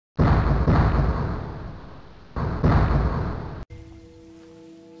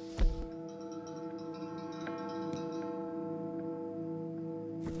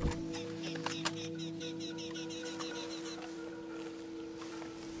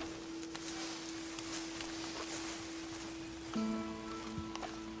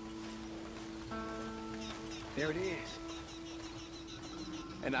There it is.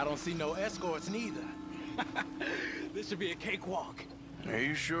 And I don't see no escorts neither. This should be a cakewalk. Are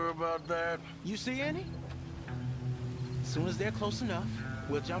you sure about that? You see any? As soon as they're close enough,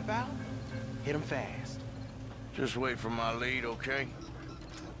 we'll jump out, hit them fast. Just wait for my lead, okay?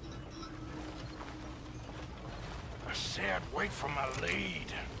 I said wait for my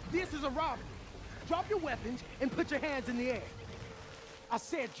lead. This is a robbery. Drop your weapons and put your hands in the air. I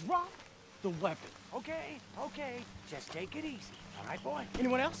said drop the weapon. Okay, okay. Just take it easy. All right, boy?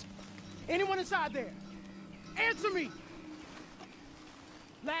 Anyone else? Anyone inside there? Answer me!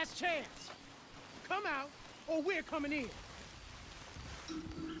 Last chance. Come out, or we're coming in.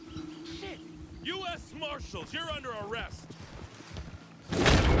 Shit! U.S. Marshals, you're under arrest.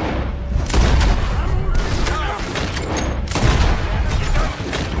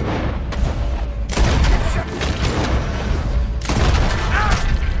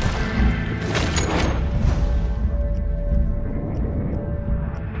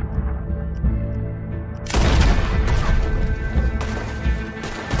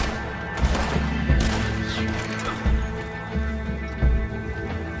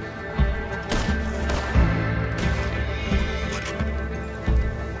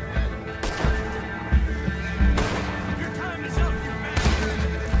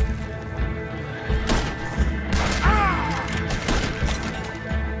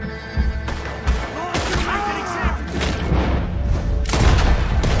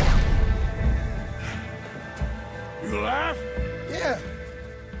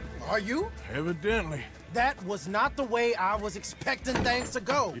 Are you? Evidently. That was not the way I was expecting things to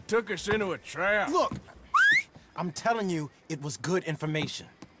go. You took us into a trap. Look, I'm telling you, it was good information.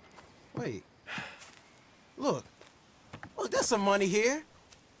 Wait. Look, there's some money here.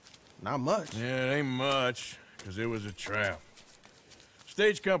 Not much. Yeah, it ain't much, because it was a trap.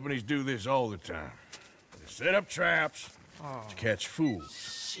 Stage companies do this all the time. They set up traps to catch fools.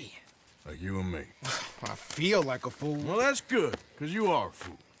 Shit. Like you and me. I feel like a fool. Well, that's good, because you are a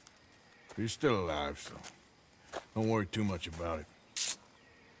fool. You're still alive, so don't worry too much about it.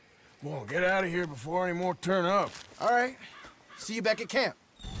 Come on, get out of here before any more turn up. All right. See you back at camp.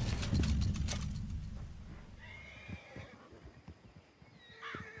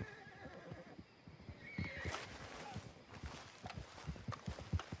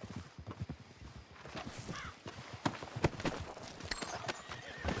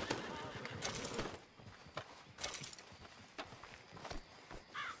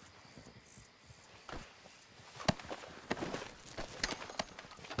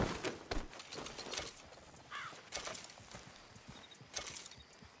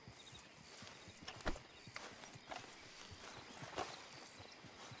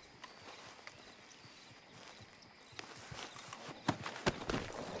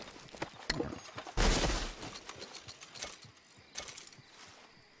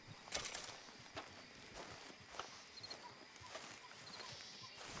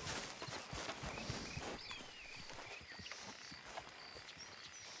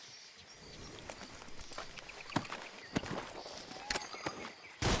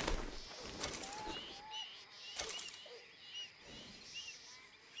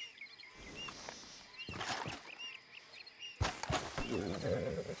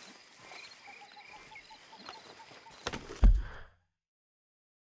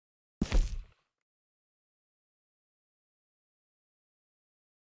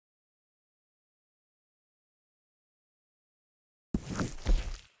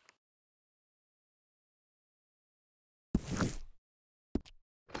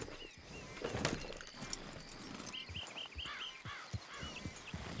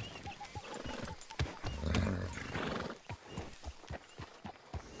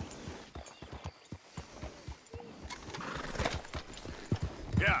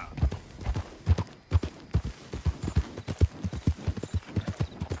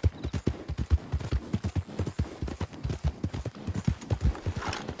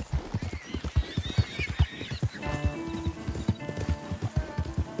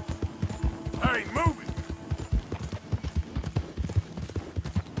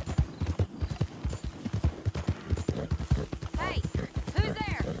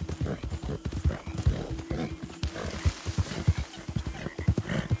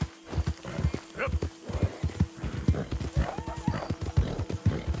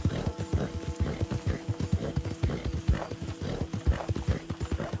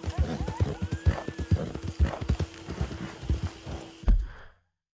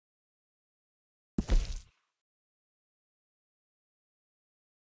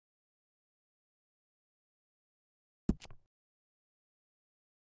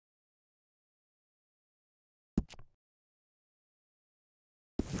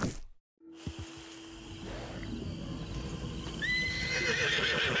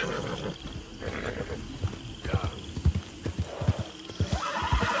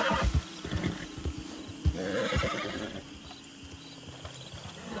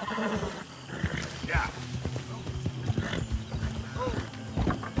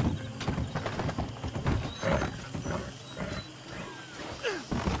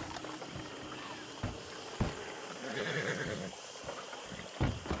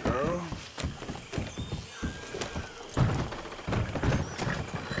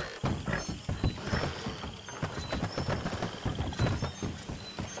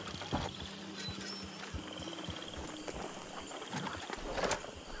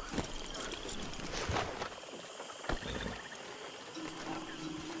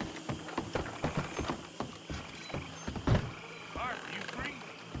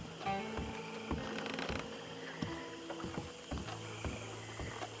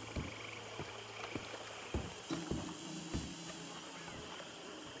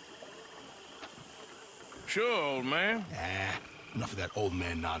 Sure, old man. Enough of that old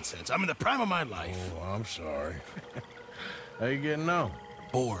man nonsense. I'm in the prime of my life. Oh, I'm sorry. How you getting on?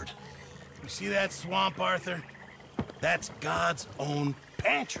 Bored. You see that swamp, Arthur? That's God's own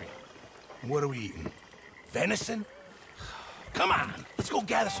pantry. What are we eating? Venison? Come on, let's go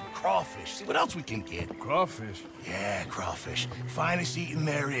gather some crawfish. See what else we can get. Crawfish? Yeah, crawfish. Finest eating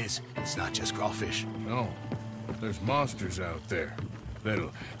there is. It's not just crawfish. No. There's monsters out there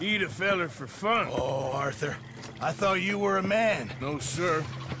that'll eat a feller for fun. Oh, Arthur, I thought you were a man. No, sir.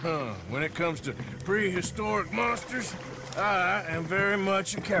 When it comes to prehistoric monsters, I am very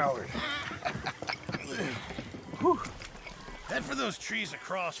much a coward. Head for those trees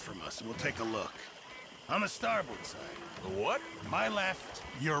across from us and we'll take a look. On the starboard side. The what? My left,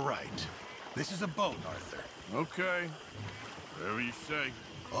 your right. This is a boat, Arthur. Okay. Whatever you say.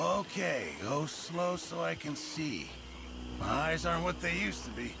 Okay, go slow so I can see. My eyes aren't what they used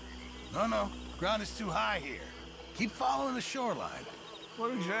to be. No, ground is too high here. Keep following the shoreline.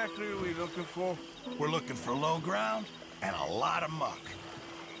 What exactly are we looking for? We're looking for low ground and a lot of muck.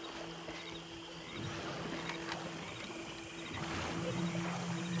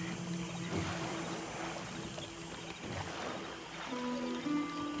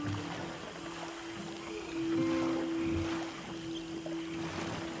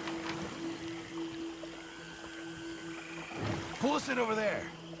 Pull us in over there.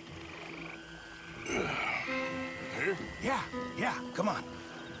 Here? Yeah, come on.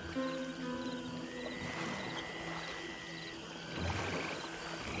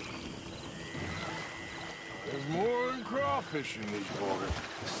 There's more than crawfish in these waters.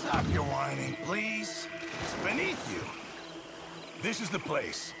 Stop your whining, please. It's beneath you. This is the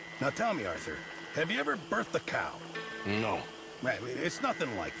place. Now tell me, Arthur, have you ever birthed a cow? No. Right, it's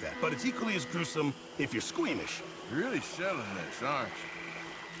nothing like that, but it's equally as gruesome if you're squeamish. You're really selling this, aren't you?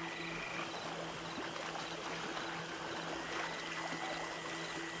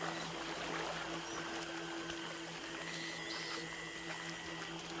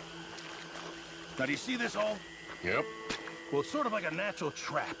 Now, do you see this hole? Yep. Well, it's sort of like a natural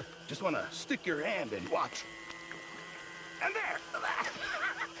trap. Just want to stick your hand and watch. And there!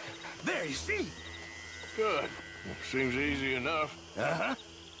 There, you see? Good. Well, seems easy enough. Uh-huh.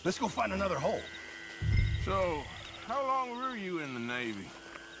 Let's go find another hole. So, how long were you in the Navy?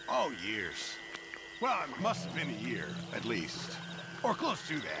 Oh, years. Well, it must have been a year, at least. Or close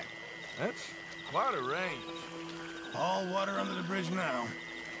to that. That's quite a range. All water under the bridge now.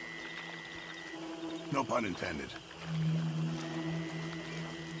 No pun intended.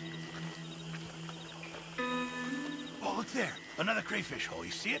 Oh, look there. Another crayfish hole.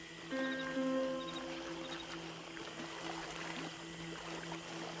 You see it?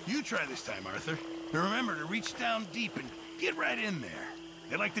 You try this time, Arthur. And remember to reach down deep and get right in there.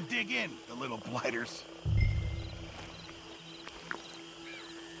 They like to dig in, the little blighters.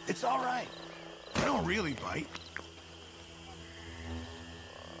 It's all right. They don't really bite.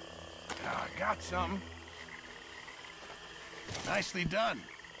 I got something. Nicely done.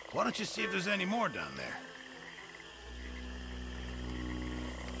 Why don't you see if there's any more down there?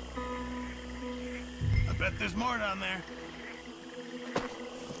 I bet there's more down there.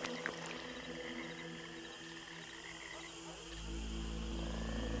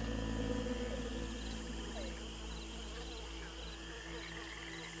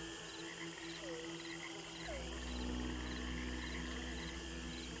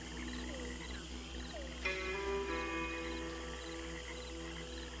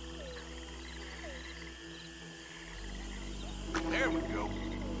 There we go.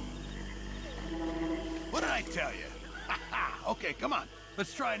 What did I tell you? Okay, come on.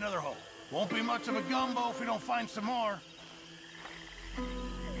 Let's try another hole. Won't be much of a gumbo if we don't find some more.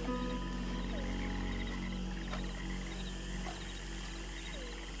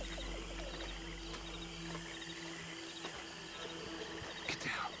 Get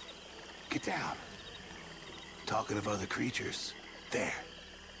down. Get down. Talking of other creatures. There.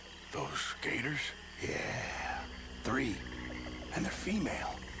 Those gators? Yeah. 3. And they're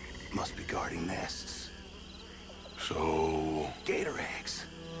female. Must be guarding nests. So... Gator eggs.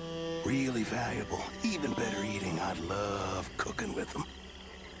 Really valuable. Even better eating. I'd love cooking with them.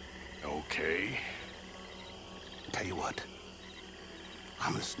 Okay. Tell you what.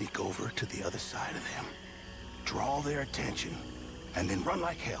 I'm gonna sneak over to the other side of them. Draw their attention. And then run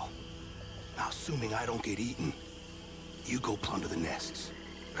like hell. Now, assuming I don't get eaten, you go plunder the nests.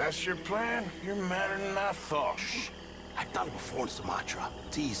 That's your plan? You're madder than I thought. Shh. I've done it before in Sumatra.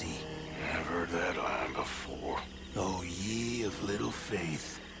 It's easy. I've heard that line before. Oh, ye of little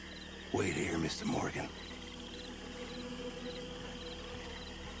faith. Wait here, Mr. Morgan.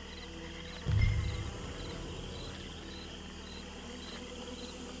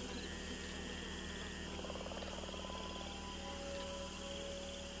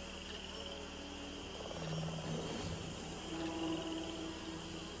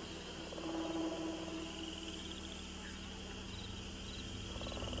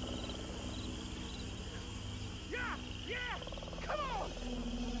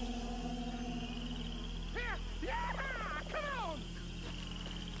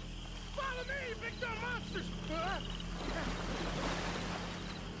 Follow me, big dumb monsters!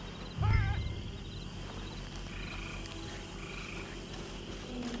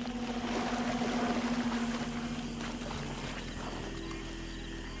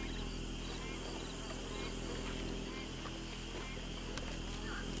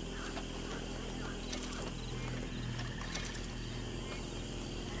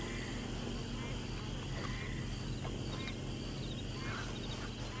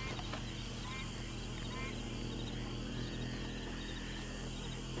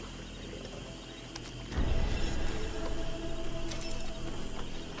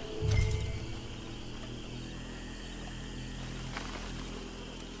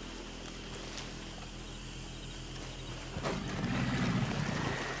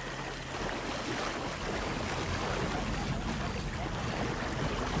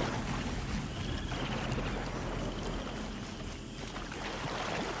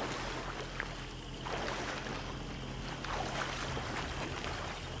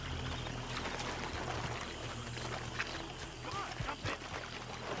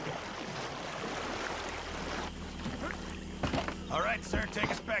 All right, sir,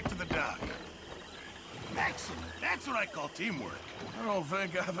 take us back to the dock. Excellent. That's what I call teamwork. I don't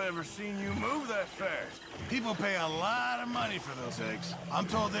think I've ever seen you move that fast. People pay a lot of money for those eggs. I'm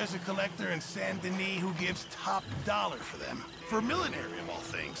told there's a collector in Saint Denis who gives top dollar for them. For millinery, of all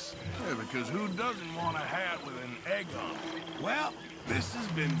things. Yeah, because who doesn't want a hat with an egg on it? Well, this has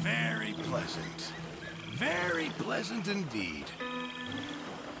been very pleasant. Very pleasant indeed.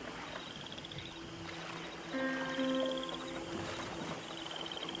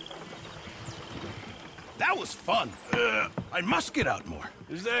 That was fun. I must get out more.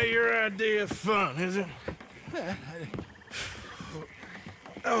 Is that your idea of fun, is it?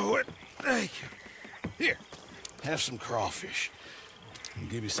 Oh, what? Thank you. Here, have some crawfish. I'll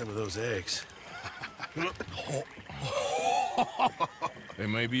give you some of those eggs. Hey,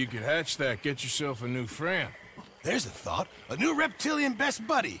 maybe you could hatch that, get yourself a new friend. There's a thought. A new reptilian best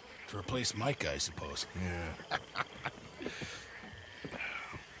buddy. To replace Mike, I suppose. Yeah.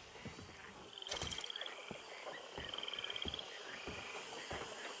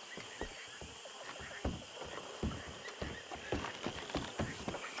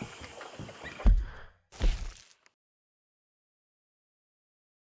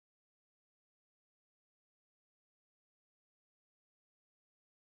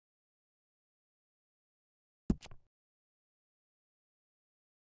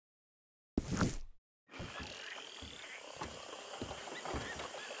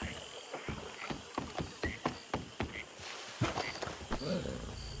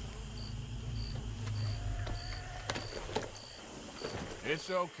 It's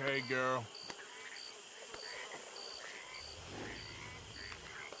okay, girl.